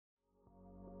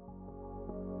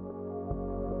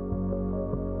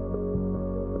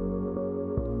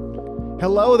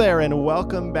Hello there, and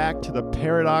welcome back to the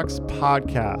Paradox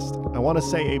Podcast. I want to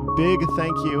say a big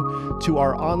thank you to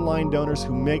our online donors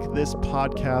who make this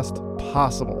podcast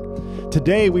possible.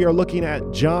 Today, we are looking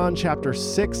at John chapter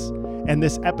 6, and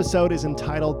this episode is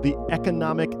entitled The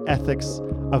Economic Ethics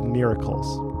of Miracles.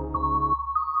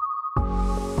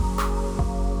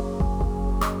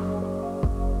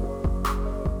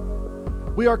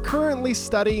 We are currently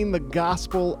studying the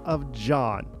Gospel of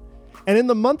John. And in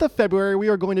the month of February, we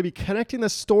are going to be connecting the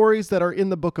stories that are in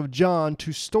the book of John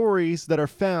to stories that are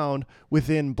found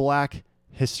within Black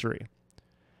history.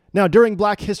 Now, during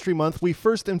Black History Month, we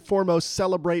first and foremost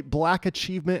celebrate Black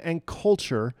achievement and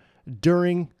culture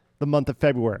during the month of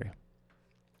February.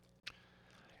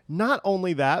 Not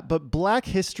only that, but Black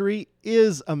history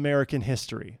is American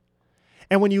history.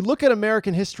 And when you look at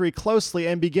American history closely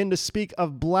and begin to speak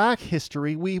of Black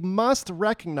history, we must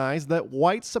recognize that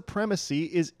white supremacy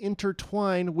is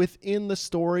intertwined within the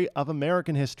story of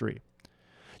American history.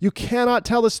 You cannot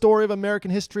tell the story of American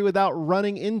history without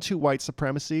running into white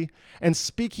supremacy and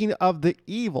speaking of the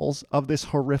evils of this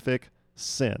horrific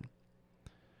sin.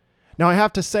 Now, I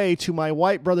have to say to my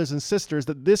white brothers and sisters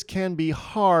that this can be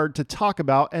hard to talk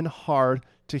about and hard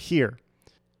to hear.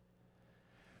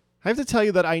 I have to tell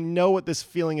you that I know what this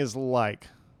feeling is like,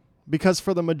 because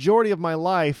for the majority of my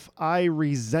life, I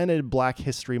resented Black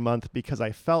History Month because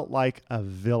I felt like a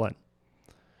villain.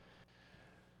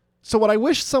 So what I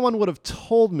wish someone would have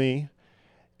told me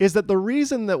is that the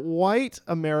reason that white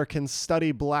Americans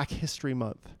study Black History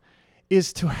Month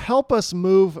is to help us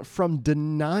move from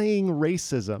denying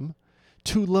racism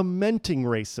to lamenting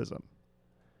racism.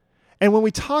 And when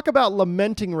we talk about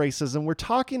lamenting racism, we're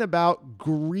talking about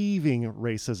grieving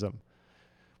racism.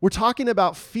 We're talking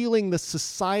about feeling the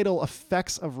societal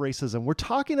effects of racism. We're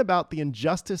talking about the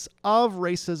injustice of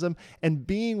racism and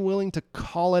being willing to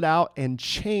call it out and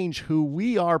change who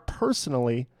we are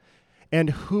personally and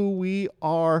who we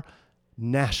are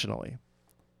nationally.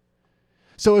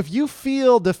 So if you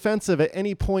feel defensive at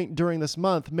any point during this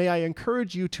month, may I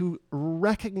encourage you to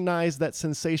recognize that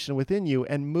sensation within you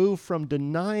and move from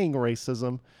denying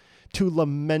racism to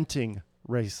lamenting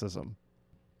racism.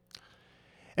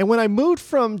 And when I moved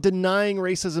from denying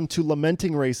racism to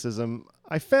lamenting racism,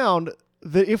 I found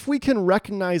that if we can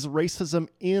recognize racism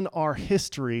in our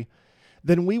history,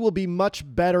 then we will be much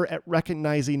better at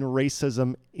recognizing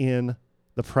racism in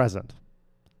the present.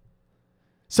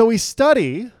 So we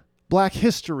study Black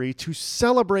history to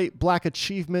celebrate Black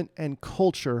achievement and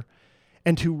culture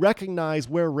and to recognize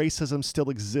where racism still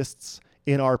exists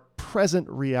in our present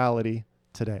reality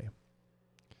today.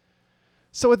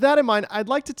 So with that in mind, I'd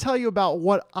like to tell you about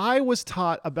what I was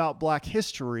taught about Black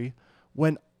history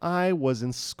when I was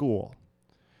in school.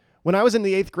 When I was in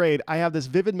the 8th grade, I have this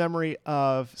vivid memory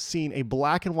of seeing a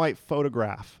black and white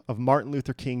photograph of Martin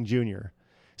Luther King Jr.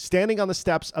 standing on the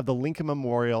steps of the Lincoln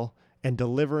Memorial and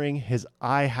delivering his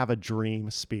 "I Have a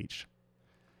Dream" speech.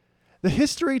 The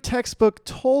history textbook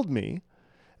told me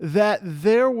that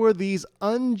there were these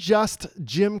unjust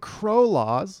Jim Crow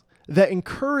laws that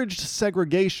encouraged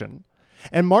segregation,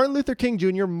 and Martin Luther King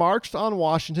Jr. marched on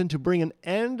Washington to bring an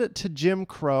end to Jim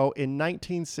Crow in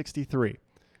 1963.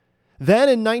 Then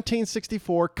in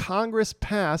 1964, Congress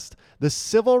passed the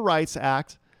Civil Rights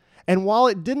Act, and while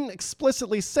it didn't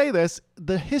explicitly say this,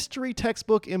 the history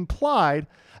textbook implied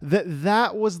that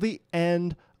that was the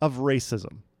end of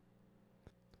racism.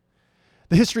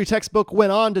 The history textbook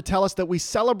went on to tell us that we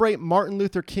celebrate Martin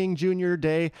Luther King Jr.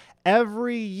 Day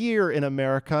every year in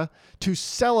America to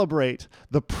celebrate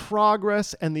the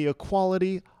progress and the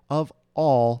equality of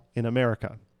all in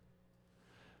America.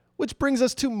 Which brings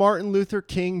us to Martin Luther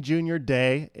King Jr.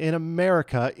 Day in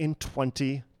America in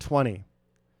 2020.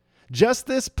 Just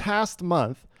this past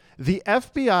month, the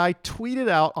FBI tweeted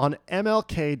out on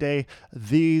MLK Day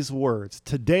these words: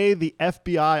 "Today, the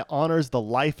FBI honors the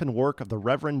life and work of the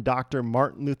Reverend Dr.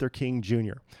 Martin Luther King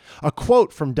Jr." A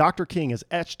quote from Dr. King is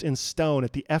etched in stone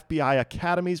at the FBI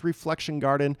Academy's Reflection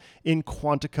Garden in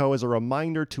Quantico as a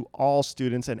reminder to all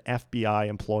students and FBI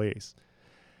employees.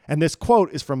 And this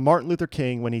quote is from Martin Luther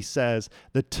King when he says,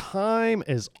 "The time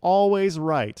is always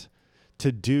right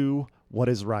to do what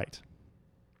is right."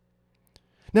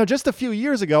 Now, just a few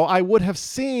years ago, I would have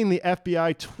seen the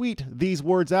FBI tweet these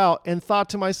words out and thought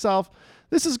to myself,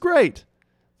 this is great.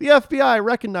 The FBI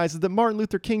recognizes that Martin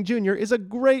Luther King Jr. is a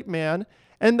great man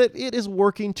and that it is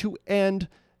working to end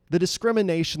the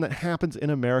discrimination that happens in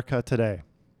America today.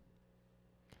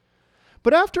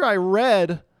 But after I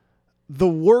read the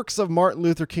works of Martin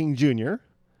Luther King Jr.,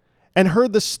 and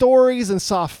heard the stories and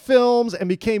saw films and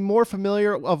became more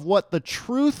familiar of what the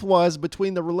truth was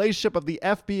between the relationship of the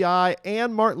FBI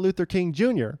and Martin Luther King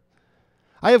Jr.,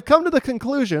 I have come to the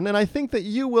conclusion, and I think that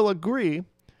you will agree,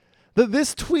 that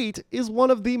this tweet is one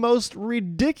of the most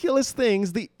ridiculous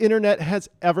things the internet has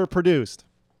ever produced.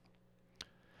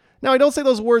 Now, I don't say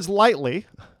those words lightly.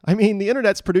 I mean, the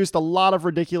internet's produced a lot of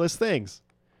ridiculous things.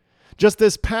 Just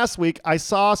this past week, I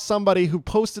saw somebody who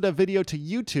posted a video to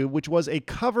YouTube, which was a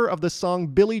cover of the song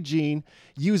Billie Jean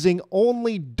using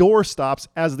only doorstops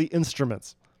as the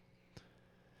instruments.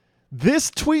 This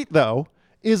tweet, though,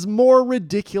 is more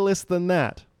ridiculous than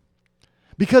that,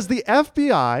 because the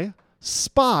FBI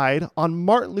spied on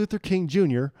Martin Luther King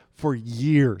Jr. for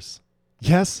years.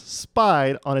 Yes,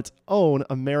 spied on its own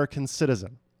American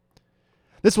citizen.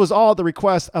 This was all at the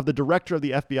request of the director of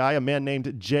the FBI, a man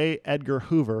named J. Edgar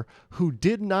Hoover, who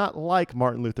did not like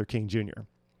Martin Luther King Jr.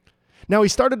 Now, he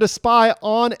started to spy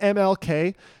on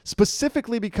MLK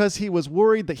specifically because he was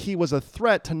worried that he was a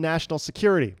threat to national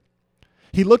security.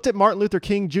 He looked at Martin Luther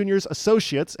King Jr.'s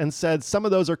associates and said, some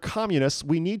of those are communists.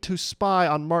 We need to spy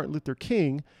on Martin Luther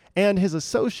King and his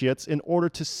associates in order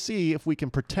to see if we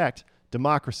can protect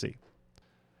democracy.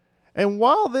 And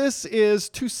while this is,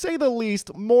 to say the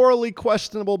least, morally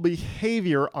questionable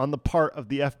behavior on the part of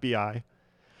the FBI,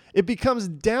 it becomes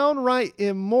downright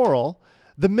immoral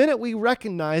the minute we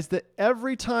recognize that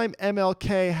every time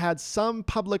MLK had some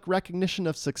public recognition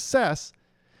of success,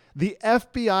 the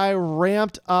FBI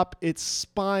ramped up its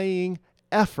spying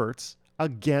efforts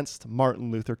against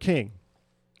Martin Luther King.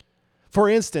 For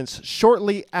instance,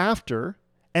 shortly after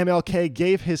MLK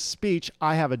gave his speech,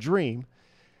 I Have a Dream,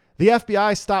 the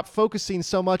FBI stopped focusing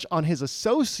so much on his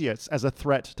associates as a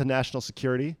threat to national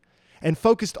security and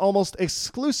focused almost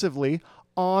exclusively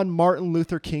on Martin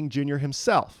Luther King Jr.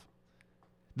 himself.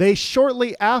 They,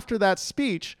 shortly after that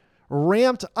speech,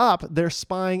 ramped up their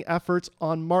spying efforts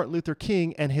on Martin Luther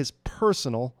King and his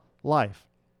personal life.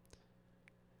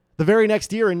 The very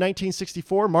next year, in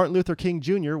 1964, Martin Luther King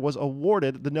Jr. was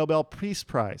awarded the Nobel Peace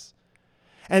Prize.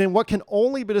 And in what can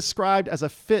only be described as a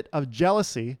fit of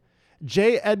jealousy,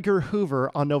 J. Edgar Hoover,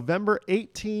 on November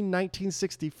 18,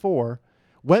 1964,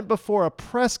 went before a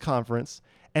press conference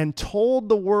and told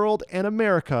the world and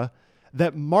America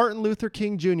that Martin Luther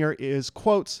King Jr. is,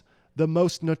 quotes, the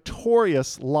most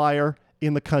notorious liar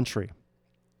in the country.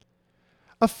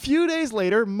 A few days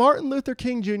later, Martin Luther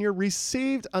King Jr.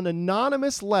 received an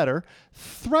anonymous letter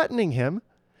threatening him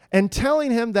and telling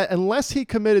him that unless he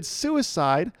committed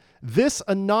suicide, this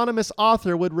anonymous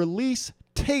author would release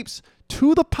tapes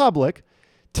to the public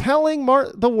telling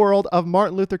the world of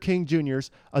Martin Luther King Jr.'s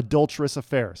adulterous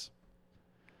affairs.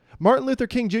 Martin Luther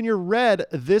King Jr. read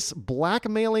this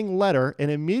blackmailing letter and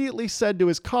immediately said to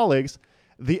his colleagues,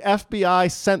 "The FBI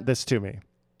sent this to me."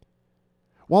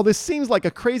 While this seems like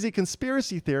a crazy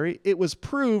conspiracy theory, it was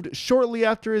proved shortly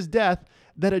after his death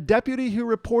that a deputy who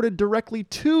reported directly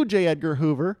to J. Edgar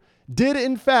Hoover did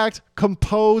in fact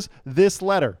compose this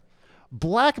letter,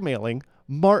 blackmailing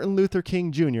Martin Luther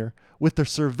King Jr. with the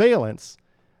surveillance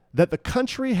that the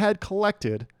country had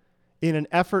collected in an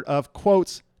effort of,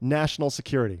 quotes, national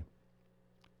security.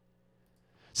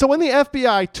 So when the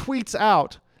FBI tweets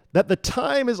out that the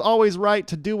time is always right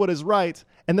to do what is right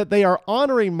and that they are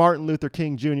honoring Martin Luther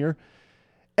King Jr.,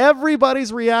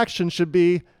 everybody's reaction should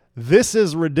be, this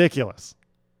is ridiculous.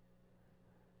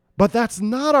 But that's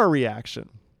not our reaction,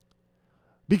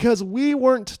 because we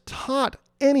weren't taught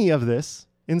any of this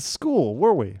in school,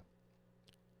 were we?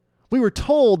 We were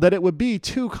told that it would be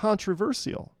too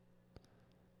controversial.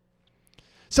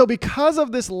 So because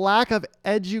of this lack of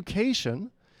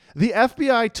education, the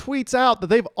FBI tweets out that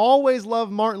they've always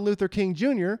loved Martin Luther King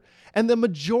Jr., and the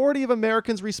majority of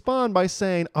Americans respond by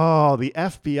saying, oh, the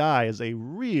FBI is a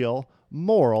real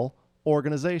moral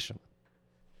organization.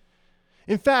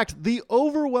 In fact, the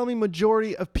overwhelming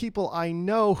majority of people I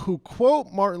know who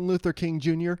quote Martin Luther King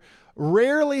Jr.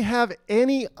 rarely have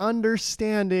any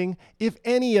understanding, if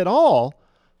any at all,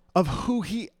 of who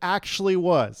he actually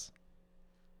was.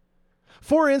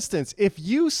 For instance, if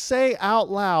you say out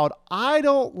loud, I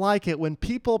don't like it when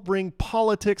people bring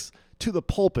politics to the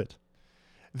pulpit,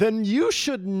 then you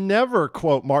should never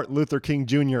quote Martin Luther King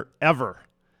Jr. ever,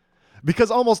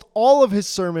 because almost all of his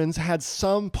sermons had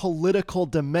some political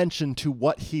dimension to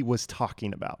what he was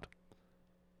talking about.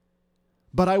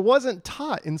 But I wasn't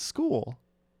taught in school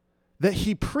that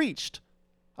he preached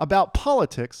about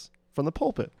politics from the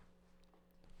pulpit.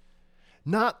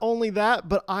 Not only that,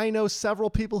 but I know several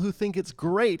people who think it's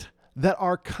great that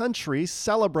our country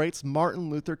celebrates Martin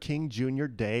Luther King Jr.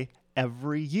 Day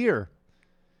every year.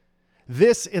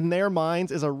 This, in their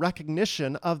minds, is a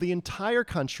recognition of the entire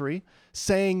country,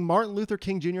 saying Martin Luther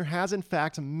King Jr. has, in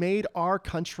fact, made our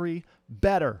country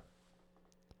better.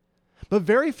 But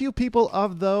very few people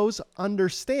of those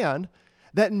understand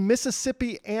that in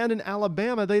Mississippi and in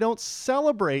Alabama, they don't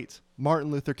celebrate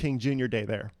Martin Luther King Jr. Day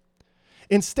there.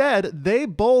 Instead, they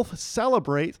both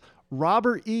celebrate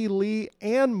Robert E. Lee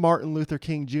and Martin Luther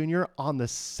King Jr. on the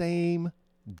same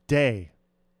day.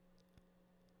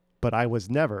 But I was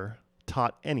never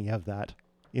taught any of that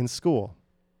in school.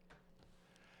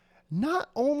 Not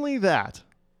only that,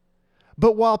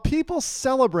 but while people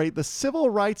celebrate the Civil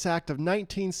Rights Act of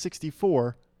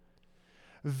 1964,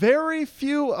 very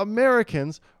few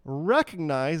Americans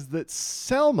recognize that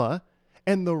Selma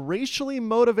and the racially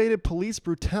motivated police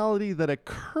brutality that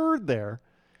occurred there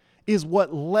is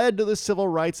what led to the Civil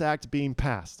Rights Act being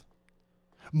passed.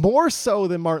 More so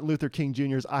than Martin Luther King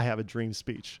Jr.'s I Have a Dream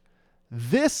speech.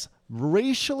 This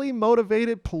racially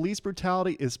motivated police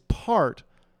brutality is part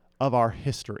of our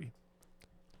history.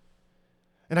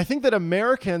 And I think that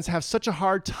Americans have such a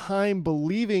hard time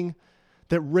believing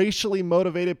that racially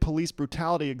motivated police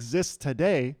brutality exists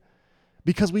today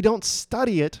because we don't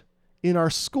study it in our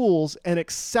schools and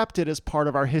accept it as part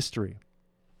of our history.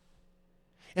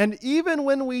 And even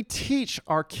when we teach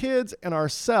our kids and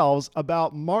ourselves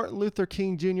about Martin Luther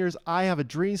King Jr.'s I Have a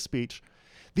Dream speech,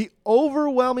 the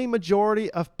overwhelming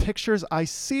majority of pictures I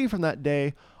see from that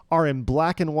day are in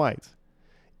black and white,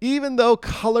 even though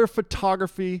color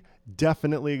photography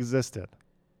definitely existed.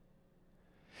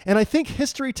 And I think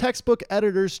history textbook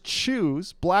editors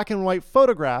choose black and white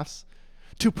photographs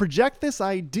to project this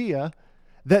idea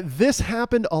that this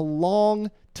happened a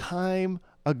long time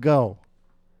ago,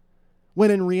 when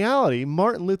in reality,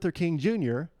 Martin Luther King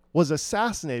Jr. was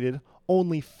assassinated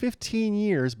only 15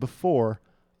 years before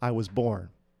I was born.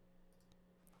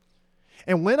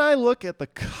 And when I look at the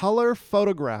color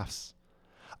photographs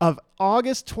of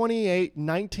August 28,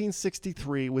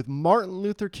 1963, with Martin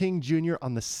Luther King Jr.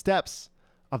 on the steps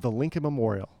of the Lincoln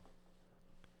Memorial,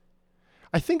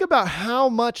 I think about how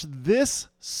much this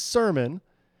sermon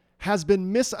has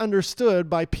been misunderstood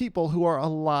by people who are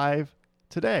alive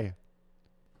today.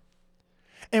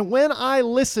 And when I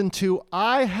listen to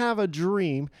I Have a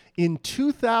Dream in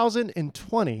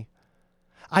 2020,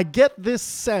 I get this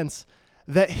sense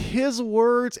that his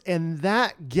words and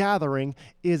that gathering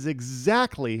is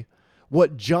exactly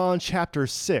what John chapter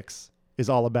 6 is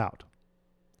all about.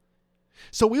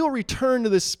 So we will return to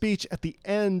this speech at the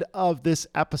end of this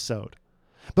episode.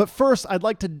 But first, I'd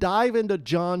like to dive into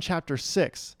John chapter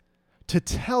 6 to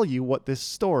tell you what this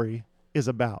story is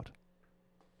about.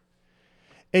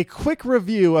 A quick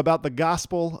review about the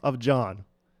Gospel of John.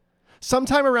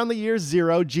 Sometime around the year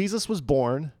 0, Jesus was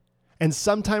born, and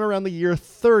sometime around the year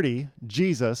 30,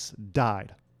 Jesus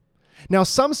died. Now,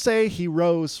 some say he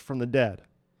rose from the dead.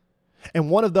 And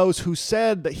one of those who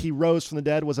said that he rose from the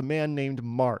dead was a man named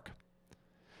Mark.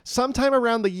 Sometime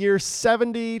around the year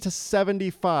 70 to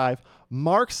 75,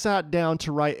 Mark sat down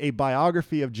to write a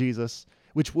biography of Jesus,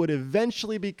 which would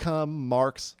eventually become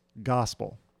Mark's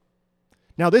Gospel.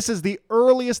 Now, this is the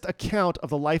earliest account of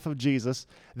the life of Jesus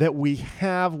that we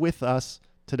have with us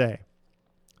today.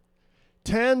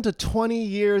 10 to 20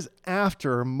 years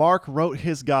after Mark wrote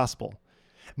his gospel,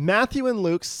 Matthew and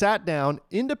Luke sat down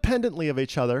independently of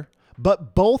each other,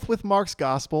 but both with Mark's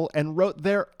gospel, and wrote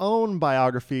their own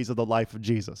biographies of the life of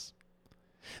Jesus.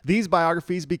 These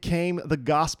biographies became the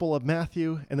Gospel of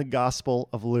Matthew and the Gospel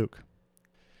of Luke.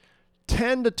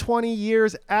 10 to 20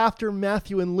 years after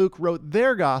Matthew and Luke wrote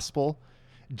their gospel,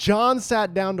 John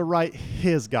sat down to write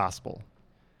his gospel.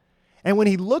 And when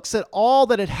he looks at all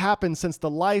that had happened since the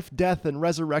life, death, and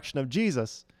resurrection of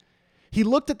Jesus, he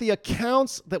looked at the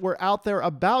accounts that were out there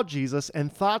about Jesus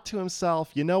and thought to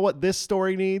himself, you know what this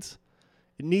story needs?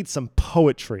 It needs some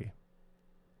poetry.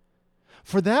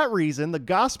 For that reason, the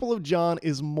Gospel of John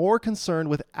is more concerned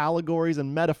with allegories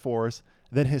and metaphors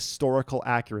than historical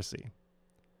accuracy.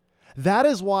 That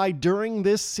is why during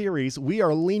this series, we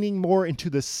are leaning more into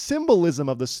the symbolism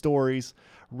of the stories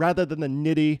rather than the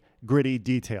nitty-gritty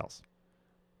details.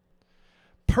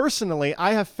 Personally,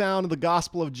 I have found the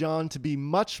Gospel of John to be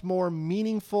much more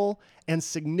meaningful and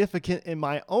significant in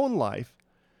my own life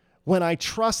when I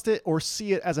trust it or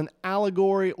see it as an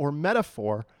allegory or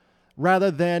metaphor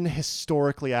rather than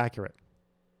historically accurate.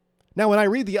 Now, when I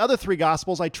read the other three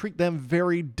Gospels, I treat them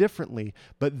very differently,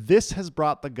 but this has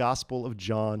brought the Gospel of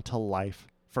John to life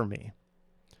for me.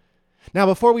 Now,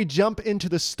 before we jump into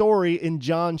the story in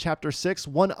John chapter 6,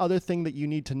 one other thing that you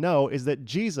need to know is that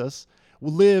Jesus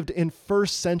lived in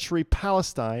first century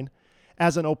Palestine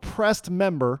as an oppressed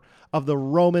member of the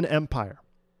Roman Empire.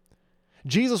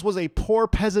 Jesus was a poor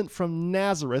peasant from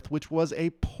Nazareth, which was a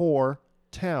poor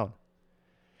town.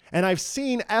 And I've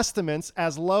seen estimates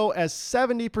as low as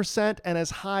 70% and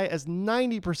as high as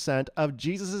 90% of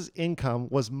Jesus' income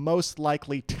was most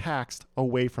likely taxed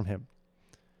away from him.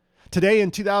 Today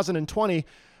in 2020,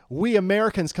 we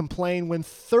Americans complain when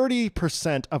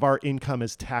 30% of our income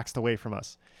is taxed away from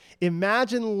us.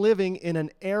 Imagine living in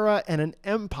an era and an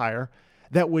empire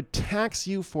that would tax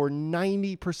you for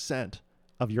 90%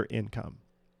 of your income.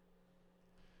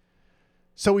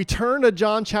 So we turn to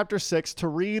John chapter 6 to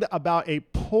read about a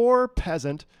poor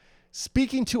peasant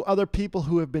speaking to other people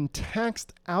who have been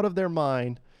taxed out of their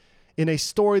mind in a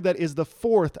story that is the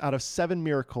fourth out of 7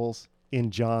 miracles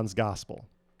in John's gospel.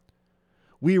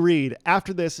 We read,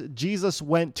 after this, Jesus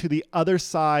went to the other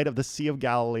side of the Sea of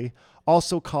Galilee,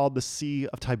 also called the Sea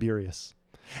of Tiberias.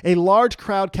 A large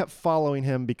crowd kept following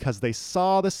him because they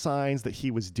saw the signs that he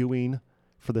was doing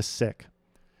for the sick.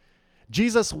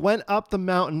 Jesus went up the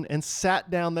mountain and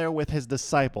sat down there with his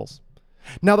disciples.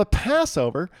 Now the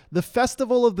Passover, the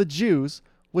festival of the Jews,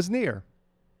 was near.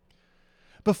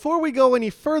 Before we go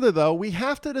any further, though, we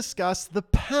have to discuss the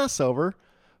Passover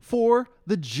for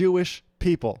the Jewish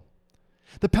people.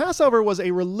 The Passover was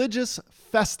a religious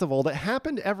festival that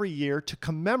happened every year to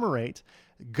commemorate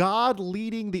God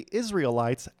leading the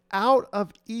Israelites out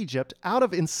of Egypt, out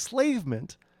of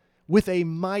enslavement, with a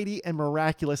mighty and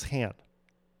miraculous hand.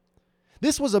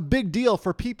 This was a big deal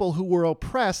for people who were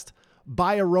oppressed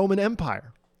by a Roman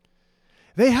Empire.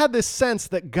 They had this sense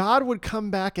that God would come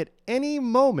back at any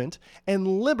moment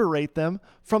and liberate them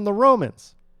from the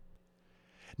Romans.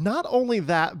 Not only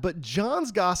that, but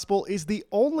John's gospel is the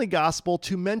only gospel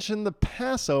to mention the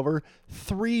Passover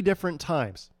 3 different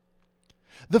times.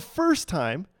 The first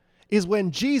time is when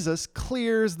Jesus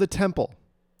clears the temple.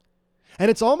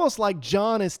 And it's almost like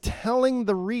John is telling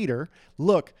the reader,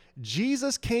 look,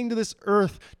 Jesus came to this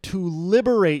earth to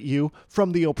liberate you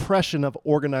from the oppression of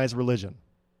organized religion.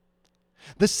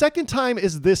 The second time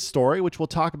is this story, which we'll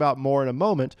talk about more in a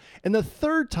moment. And the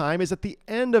third time is at the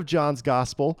end of John's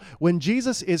gospel when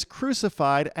Jesus is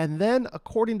crucified and then,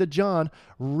 according to John,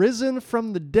 risen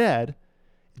from the dead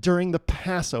during the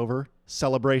Passover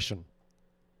celebration.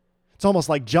 It's almost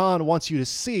like John wants you to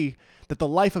see that the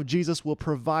life of Jesus will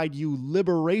provide you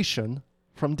liberation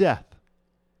from death.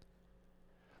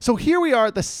 So here we are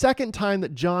at the second time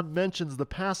that John mentions the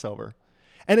Passover.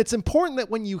 And it's important that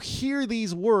when you hear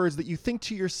these words that you think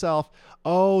to yourself,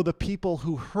 oh, the people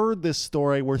who heard this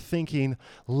story were thinking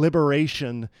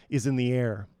liberation is in the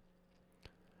air.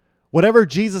 Whatever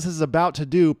Jesus is about to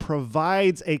do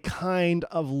provides a kind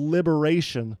of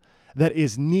liberation that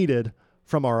is needed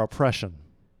from our oppression.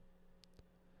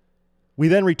 We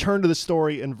then return to the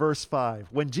story in verse 5.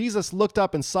 When Jesus looked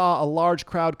up and saw a large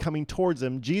crowd coming towards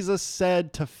him, Jesus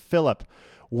said to Philip,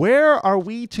 "Where are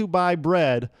we to buy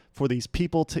bread for these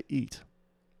people to eat?"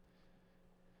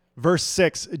 Verse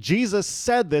 6, Jesus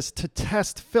said this to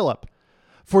test Philip,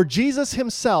 for Jesus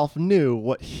himself knew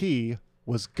what he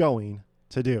was going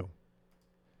to do.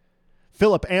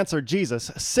 Philip answered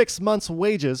Jesus, 6 months'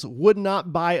 wages would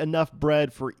not buy enough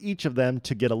bread for each of them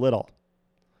to get a little.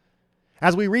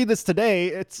 As we read this today,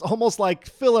 it's almost like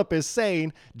Philip is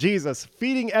saying, Jesus,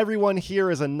 feeding everyone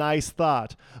here is a nice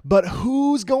thought, but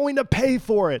who's going to pay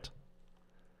for it?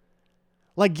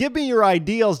 Like, give me your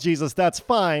ideals, Jesus, that's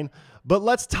fine, but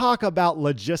let's talk about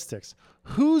logistics.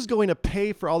 Who's going to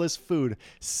pay for all this food?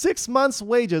 6 months'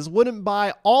 wages wouldn't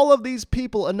buy all of these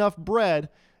people enough bread,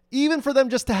 even for them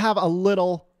just to have a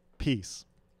little piece.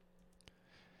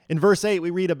 In verse 8, we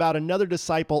read about another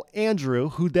disciple, Andrew,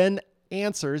 who then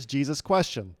answers Jesus'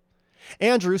 question.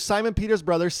 Andrew, Simon Peter's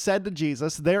brother, said to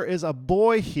Jesus, "There is a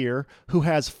boy here who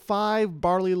has 5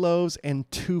 barley loaves and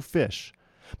 2 fish.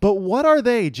 But what are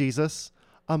they, Jesus,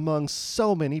 among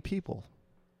so many people?"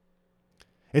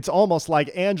 It's almost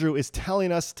like Andrew is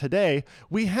telling us today,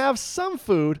 we have some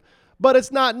food, but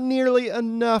it's not nearly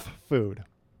enough food.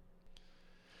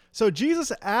 So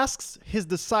Jesus asks his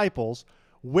disciples,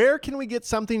 where can we get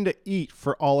something to eat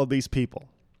for all of these people?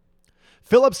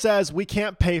 Philip says we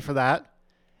can't pay for that.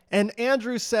 And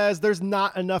Andrew says there's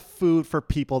not enough food for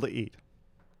people to eat.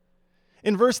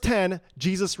 In verse 10,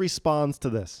 Jesus responds to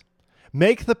this.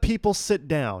 Make the people sit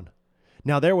down.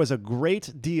 Now there was a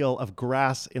great deal of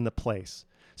grass in the place.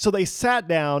 So they sat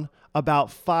down,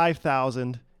 about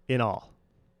 5,000 in all.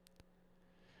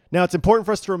 Now it's important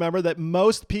for us to remember that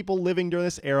most people living during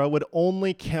this era would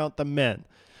only count the men.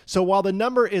 So while the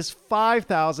number is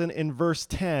 5,000 in verse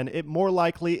 10, it more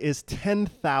likely is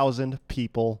 10,000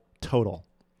 people total.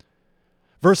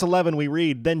 Verse 11, we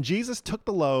read, Then Jesus took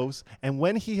the loaves, and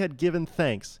when he had given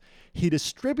thanks, he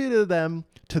distributed them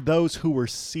to those who were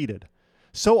seated.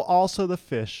 So also the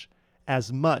fish,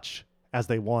 as much as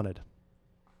they wanted.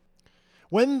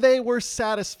 When they were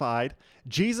satisfied,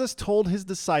 Jesus told his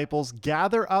disciples,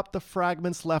 Gather up the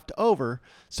fragments left over,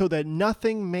 so that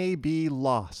nothing may be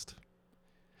lost.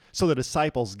 So the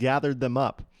disciples gathered them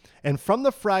up, and from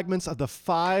the fragments of the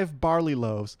 5 barley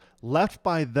loaves left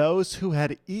by those who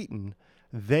had eaten,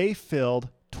 they filled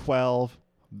 12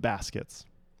 baskets.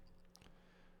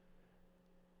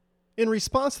 In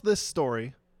response to this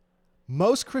story,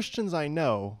 most Christians I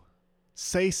know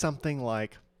say something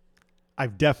like,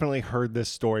 "I've definitely heard this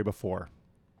story before."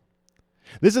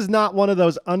 This is not one of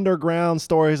those underground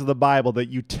stories of the Bible that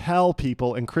you tell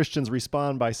people and Christians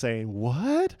respond by saying,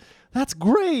 "What? That's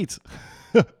great."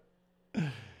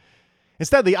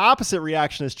 Instead, the opposite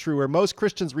reaction is true, where most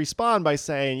Christians respond by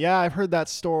saying, "Yeah, I've heard that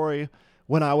story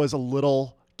when I was a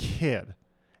little kid,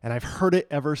 and I've heard it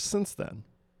ever since then."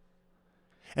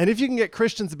 And if you can get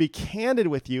Christians to be candid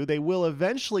with you, they will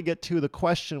eventually get to the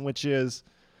question, which is,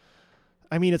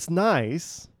 it's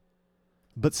nice,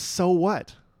 but so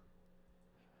what?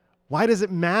 Why does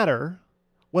it matter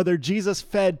whether Jesus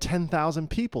fed 10,000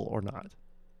 people or not?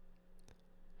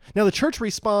 Now, the church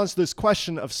responds to this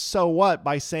question of so what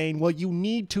by saying, well, you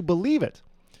need to believe it,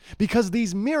 because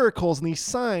these miracles and these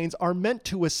signs are meant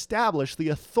to establish the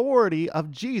authority of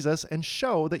Jesus and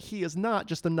show that he is not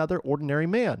just another ordinary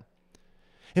man.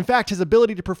 In fact, his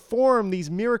ability to perform these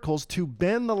miracles to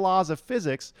bend the laws of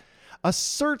physics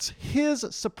asserts his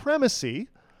supremacy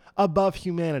above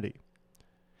humanity.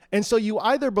 And so you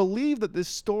either believe that this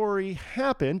story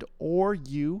happened or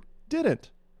you didn't.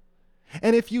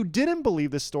 And if you didn't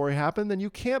believe this story happened, then you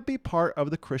can't be part of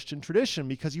the Christian tradition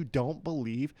because you don't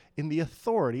believe in the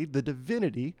authority, the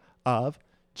divinity of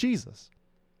Jesus.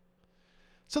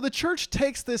 So the church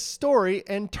takes this story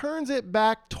and turns it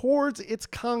back towards its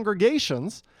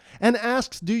congregations and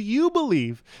asks, do you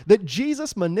believe that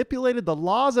Jesus manipulated the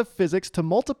laws of physics to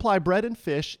multiply bread and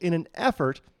fish in an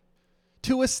effort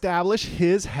to establish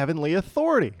his heavenly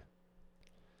authority?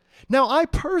 Now, I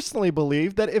personally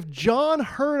believe that if John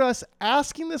heard us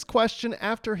asking this question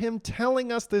after him telling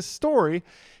us this story,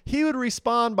 he would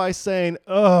respond by saying,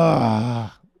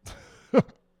 ugh.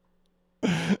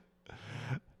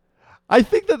 I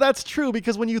think that that's true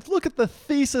because when you look at the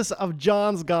thesis of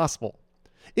John's gospel,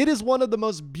 it is one of the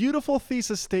most beautiful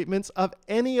thesis statements of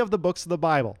any of the books of the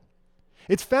Bible.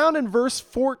 It's found in verse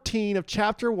 14 of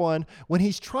chapter 1 when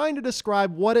he's trying to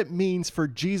describe what it means for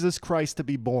Jesus Christ to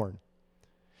be born.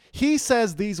 He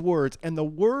says these words, "And the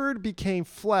Word became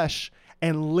flesh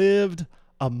and lived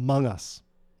among us."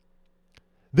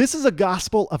 This is a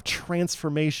gospel of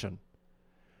transformation,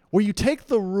 where you take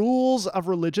the rules of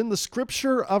religion, the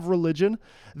scripture of religion,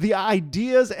 the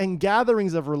ideas and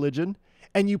gatherings of religion,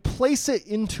 and you place it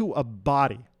into a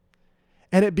body,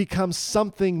 and it becomes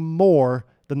something more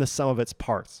than the sum of its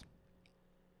parts.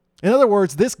 In other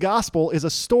words, this gospel is a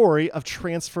story of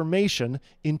transformation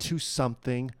into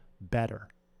something better.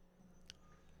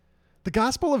 The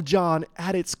Gospel of John,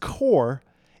 at its core,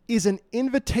 is an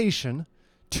invitation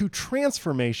to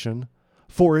transformation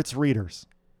for its readers.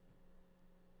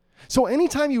 So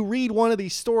anytime you read one of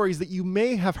these stories that you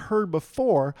may have heard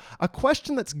before, a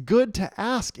question that's good to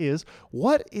ask is,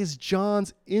 what is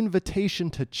John's invitation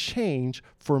to change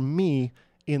for me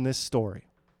in this story?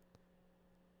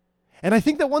 And I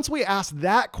think that once we ask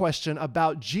that question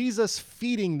about Jesus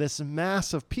feeding this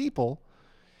mass of people,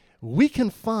 we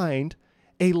can find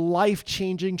a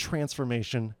life-changing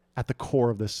transformation at the core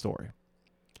of this story.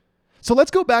 So let's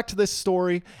go back to this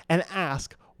story and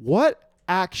ask, what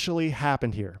actually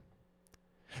happened here?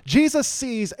 Jesus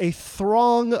sees a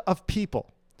throng of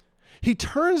people. He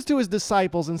turns to his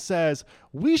disciples and says,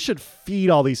 we should feed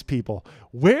all these people.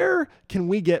 Where can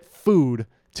we get food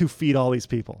to feed all these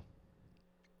people?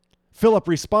 Philip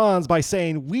responds by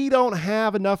saying, we don't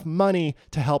have enough money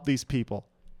to help these people.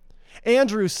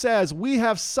 Andrew says, we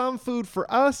have some food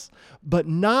for us, but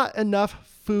not enough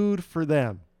food for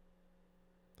them.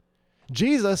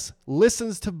 Jesus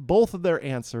listens to both of their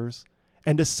answers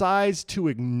and decides to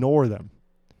ignore them.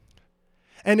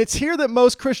 And it's here that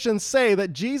most Christians say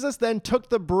that Jesus then took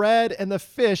the bread and the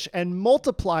fish and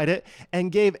multiplied it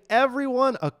and gave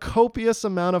everyone a copious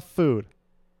amount of food.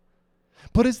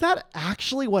 But is that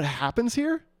actually what happens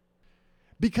here?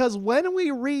 Because when we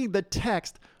read the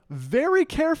text very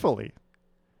carefully,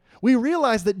 we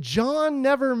realize that John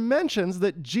never mentions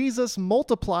that Jesus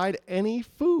multiplied any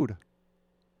food.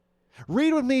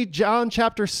 Read with me John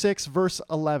chapter 6, verse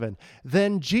 11.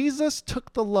 Then Jesus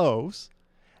took the loaves,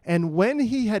 and when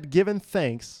he had given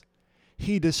thanks,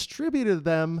 he distributed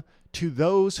them to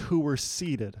those who were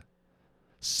seated.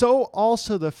 So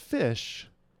also the fish,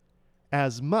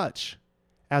 as much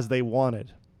as they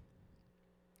wanted.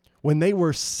 When they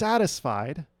were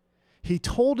satisfied, he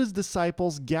told his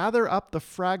disciples, gather up the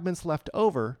fragments left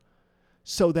over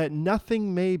so that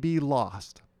nothing may be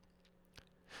lost.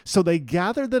 So they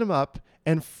gathered them up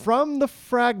And from the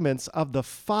fragments of the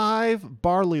 5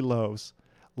 barley loaves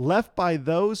left by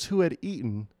those who had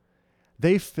eaten,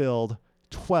 they filled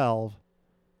 12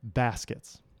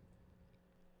 baskets.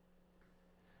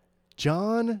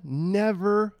 John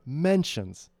never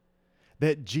mentions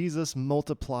that Jesus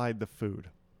multiplied the food.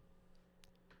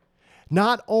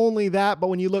 Not only that, but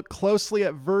when you look closely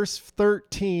at verse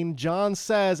 13, John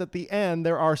says at the end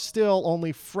there are still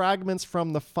only fragments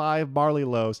from the 5 barley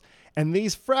loaves, and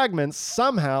these fragments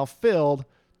somehow filled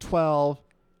 12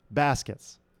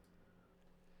 baskets.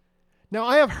 Now,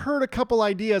 I have heard a couple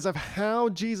ideas of how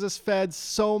Jesus fed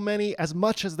so many as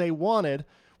much as they wanted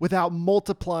without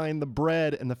multiplying the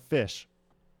bread and the fish.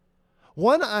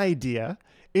 One idea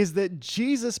is that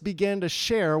Jesus began to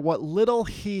share what little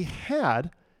he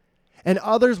had, and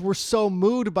others were so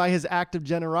moved by his act of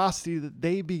generosity that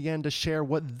they began to share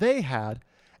what they had,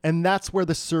 and that's where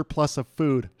the surplus of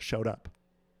food showed up.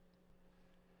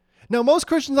 Now, most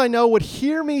Christians I know would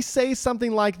hear me say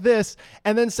something like this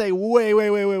and then say,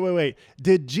 wait.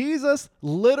 Did Jesus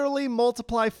literally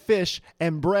multiply fish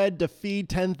and bread to feed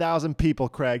 10,000 people,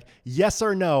 Craig? Yes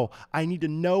or no? I need to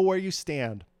know where you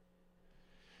stand.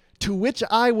 To which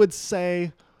I would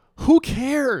say, who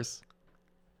cares?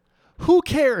 Who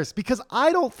cares? Because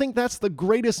I don't think that's the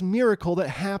greatest miracle that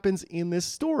happens in this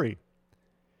story.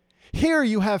 Here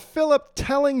you have Philip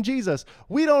telling Jesus,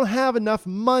 we don't have enough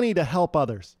money to help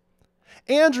others.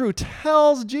 Andrew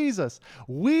tells Jesus,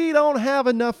 we don't have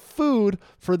enough food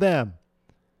for them.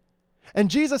 And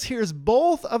Jesus hears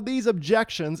both of these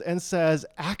objections and says,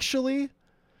 actually,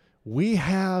 we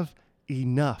have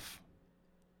enough.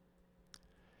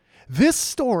 This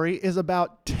story is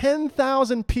about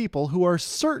 10,000 people who are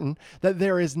certain that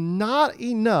there is not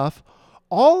enough,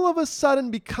 all of a sudden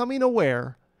becoming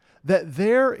aware that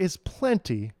there is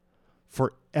plenty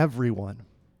for everyone.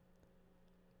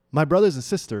 My brothers and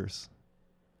sisters,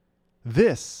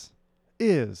 this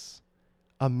is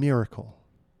a miracle.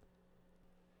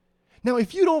 Now,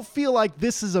 if you don't feel like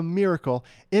this is a miracle,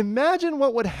 imagine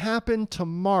what would happen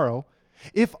tomorrow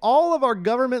if all of our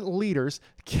government leaders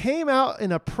came out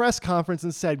in a press conference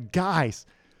and said, guys,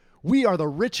 we are the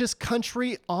richest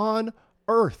country on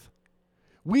earth.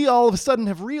 We all of a sudden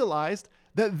have realized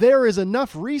that there is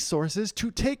enough resources to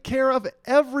take care of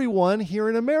everyone here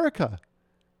in America.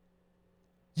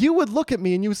 You would look at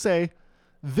me and you say,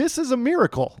 this is a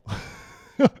miracle.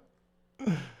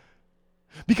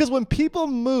 Because when people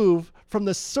move from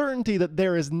the certainty that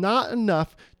there is not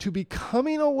enough to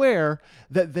becoming aware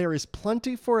that there is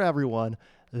plenty for everyone,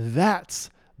 that's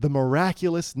the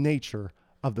miraculous nature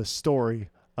of the story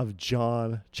of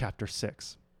John chapter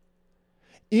 6.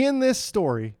 In this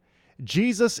story,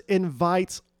 Jesus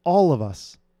invites all of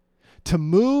us to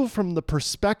move from the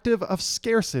perspective of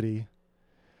scarcity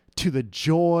to the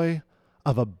joy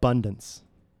of abundance.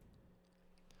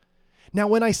 Now,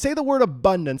 when I say the word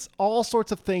abundance, all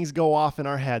sorts of things go off in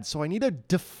our heads, so I need to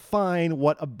define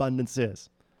what abundance is.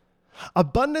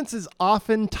 Abundance is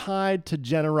often tied to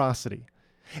generosity.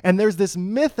 And there's this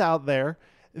myth out there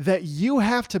that you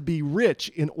have to be rich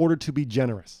in order to be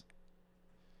generous.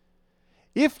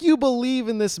 If you believe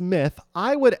in this myth,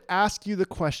 I would ask you the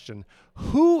question,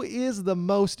 who is the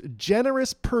most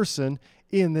generous person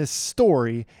in this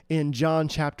story in John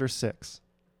chapter 6?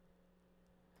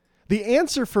 The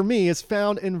answer for me is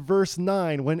found in verse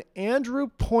 9 when Andrew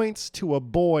points to a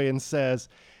boy and says,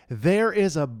 there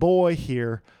is a boy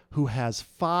here who has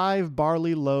 5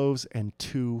 barley loaves and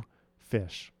 2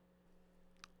 fish.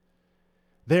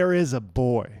 There is a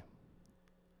boy.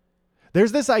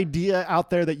 There's this idea out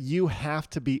there that you have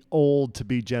to be old to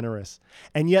be generous.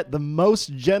 And yet the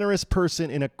most generous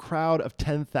person in a crowd of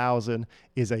 10,000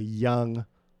 is a young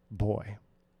boy.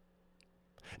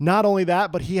 Not only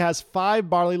that, but he has 5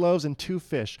 barley loaves and 2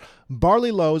 fish.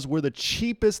 Barley loaves were the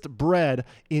cheapest bread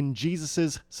in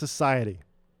Jesus' society.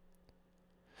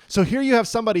 So here you have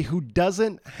somebody who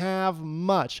doesn't have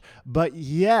much, but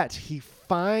yet he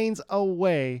finds a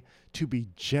way to be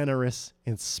generous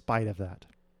in spite of that.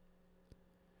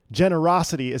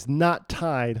 Generosity is not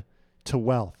tied to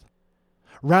wealth.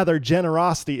 Rather,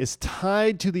 generosity is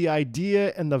tied to the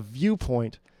idea and the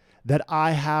viewpoint that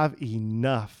I have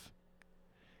enough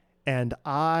and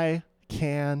I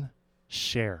can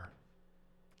share.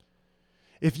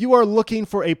 If you are looking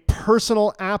for a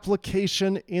personal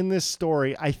application in this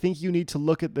story, I think you need to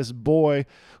look at this boy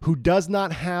who does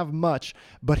not have much,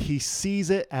 but he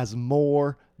sees it as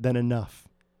more than enough.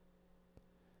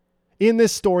 In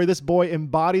this story, this boy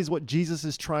embodies what Jesus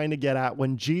is trying to get at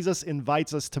when Jesus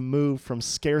invites us to move from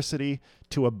scarcity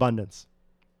to abundance.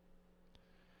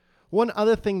 One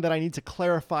other thing that I need to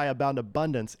clarify about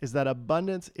abundance is that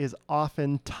abundance is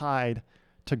often tied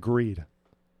to greed.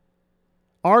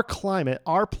 Our climate,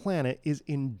 our planet is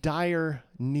in dire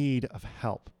need of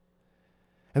help.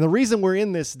 And the reason we're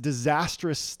in this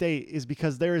disastrous state is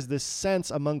because there is this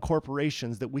sense among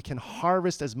corporations that we can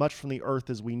harvest as much from the earth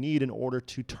as we need in order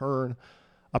to turn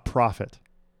a profit.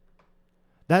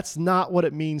 That's not what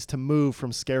it means to move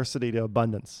from scarcity to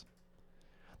abundance.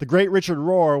 The great Richard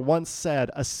Rohr once said,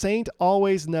 "A saint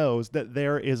always knows that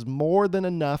there is more than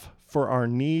enough for our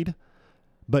need,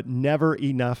 but never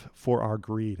enough for our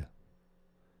greed."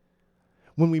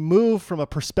 When we move from a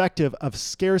perspective of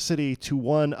scarcity to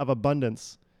one of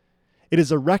abundance, it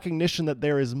is a recognition that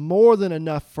there is more than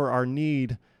enough for our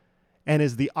need and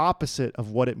is the opposite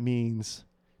of what it means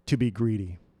to be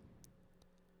greedy.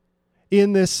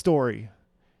 In this story,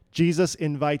 Jesus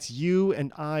invites you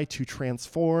and I to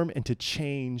transform and to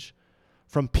change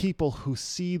from people who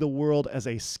see the world as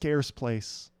a scarce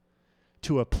place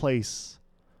to a place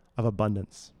of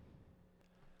abundance.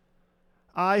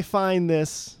 I find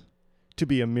this to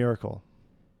be a miracle.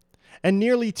 And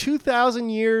nearly 2,000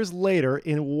 years later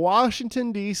in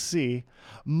Washington, D.C.,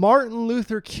 Martin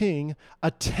Luther King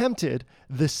attempted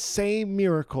the same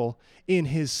miracle in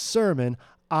his sermon,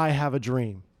 "I Have a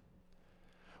Dream."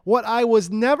 What I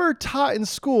was never taught in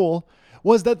school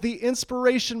was that the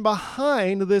inspiration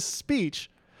behind this speech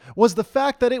was the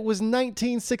fact that it was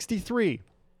 1963,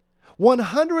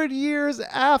 100 years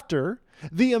after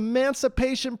the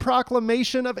Emancipation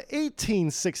Proclamation of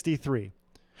 1863,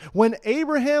 when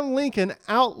Abraham Lincoln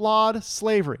outlawed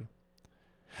slavery.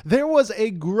 There was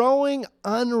a growing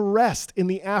unrest in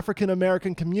the African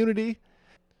American community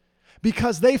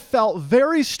because they felt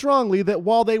very strongly that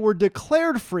while they were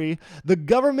declared free, the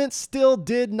government still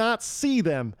did not see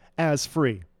them as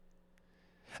free.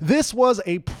 This was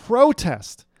a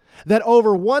protest that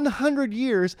over 100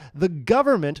 years, the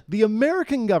government, the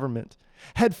American government,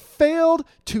 had failed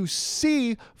to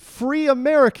see free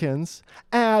Americans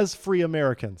as free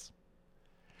Americans.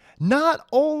 Not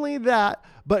only that,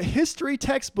 but history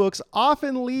textbooks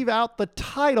often leave out the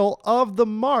title of the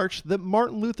march that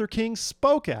Martin Luther King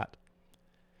spoke at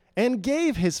and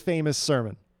gave his famous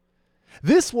sermon.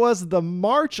 This was the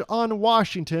March on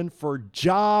Washington for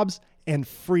Jobs and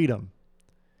Freedom.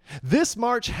 This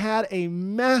march had a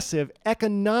massive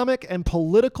economic and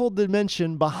political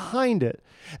dimension behind it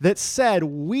that said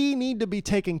we need to be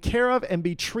taken care of and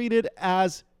be treated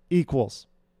as equals.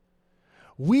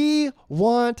 We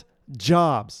want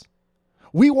jobs.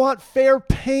 We want fair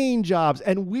paying jobs,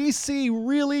 and we see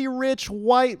really rich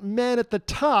white men at the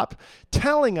top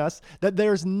telling us that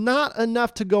there's not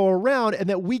enough to go around and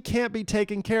that we can't be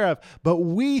taken care of, but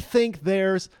we think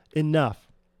there's enough.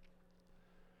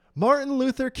 Martin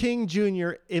Luther King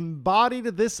Jr. embodied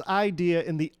this idea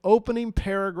in the opening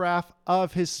paragraph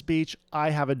of his speech,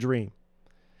 "I Have a Dream."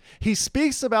 He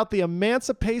speaks about the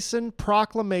Emancipation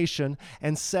Proclamation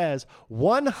and says,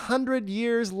 100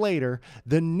 years later,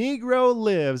 the Negro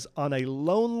lives on a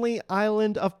lonely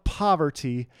island of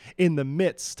poverty in the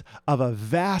midst of a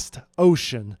vast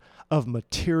ocean of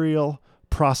material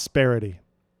prosperity.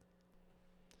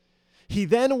 He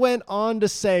then went on to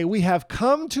say, "We have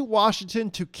come to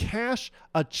Washington to cash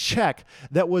a check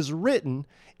that was written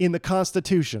in the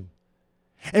Constitution.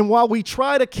 And while we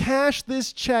try to cash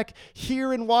this check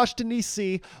here in Washington,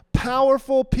 D.C.,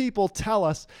 powerful people tell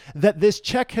us that this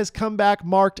check has come back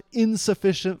marked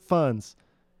insufficient funds.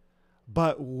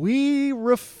 But we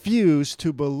refuse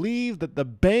to believe that the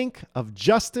Bank of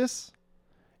Justice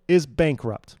is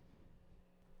bankrupt."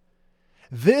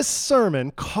 This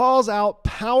sermon calls out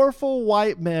powerful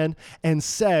white men and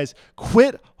says,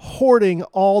 quit hoarding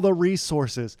all the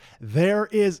resources. There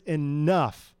is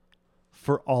enough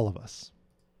for all of us.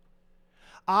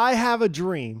 I Have a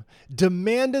Dream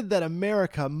demanded that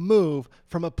America move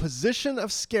from a position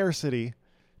of scarcity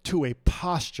to a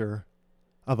posture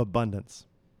of abundance.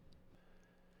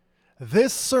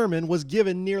 This sermon was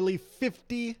given nearly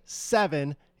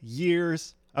 57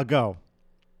 years ago.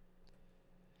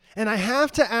 And I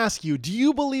have to ask you, do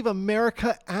you believe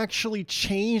America actually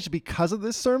changed because of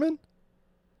this sermon?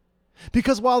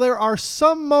 Because while there are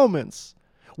some moments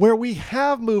where we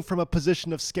have moved from a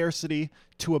position of scarcity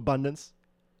to abundance,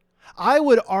 I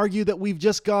would argue that we've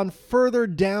just gone further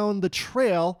down the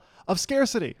trail of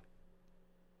scarcity.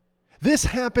 This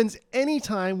happens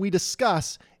anytime we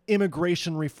discuss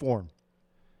immigration reform.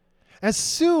 As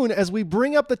soon as we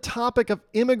bring up the topic of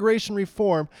immigration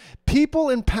reform,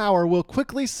 people in power will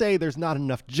quickly say there's not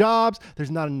enough jobs, there's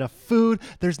not enough food,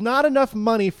 there's not enough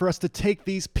money for us to take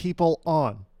these people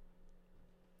on.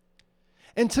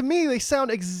 And to me, they sound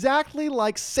exactly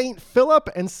like St. Philip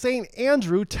and St.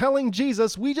 Andrew telling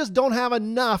Jesus, we just don't have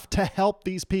enough to help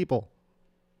these people.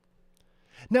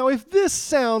 Now, if this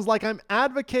sounds like I'm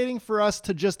advocating for us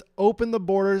to just open the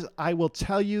borders, I will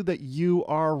tell you that you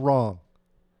are wrong.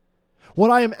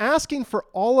 What I am asking for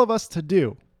all of us to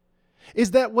do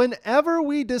is that whenever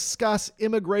we discuss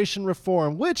immigration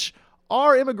reform, which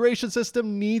our immigration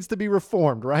system needs to be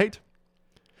reformed, right?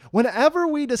 Whenever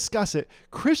we discuss it,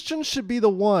 Christians should be the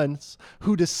ones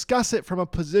who discuss it from a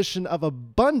position of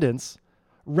abundance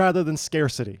rather than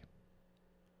scarcity.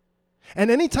 And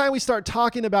anytime we start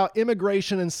talking about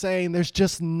immigration and saying there's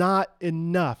just not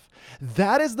enough,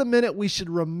 that is the minute we should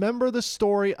remember the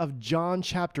story of John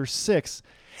chapter 6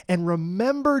 and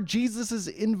remember Jesus'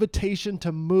 invitation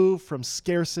to move from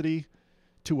scarcity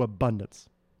to abundance.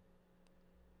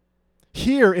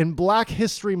 Here in Black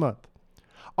History Month,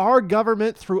 our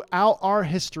government throughout our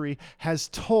history has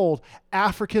told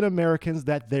African Americans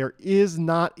that there is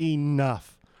not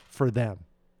enough for them.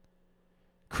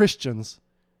 Christians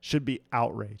should be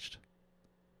outraged.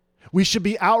 We should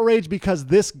be outraged because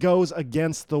this goes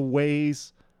against the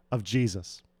ways of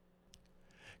Jesus.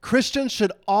 Christians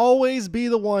should always be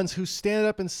the ones who stand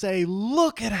up and say,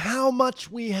 look at how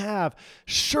much we have.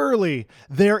 Surely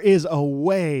there is a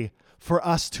way for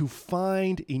us to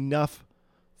find enough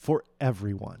for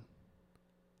everyone.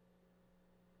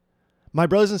 My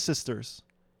brothers and sisters,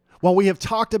 while we have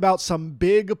talked about some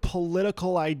big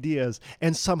political ideas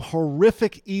and some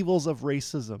horrific evils of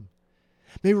racism,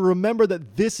 may we remember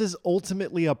that this is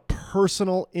ultimately a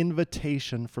personal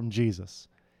invitation from Jesus.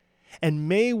 And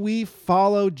may we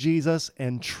follow Jesus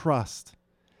and trust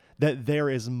that there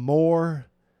is more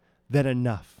than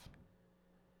enough.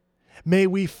 May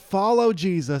we follow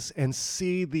Jesus and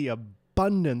see the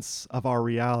abundance of our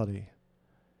reality.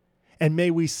 And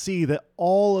may we see that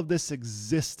all of this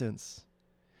existence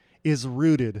is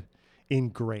rooted in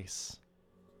grace.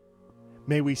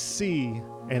 May we see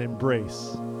and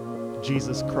embrace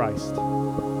Jesus Christ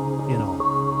in all.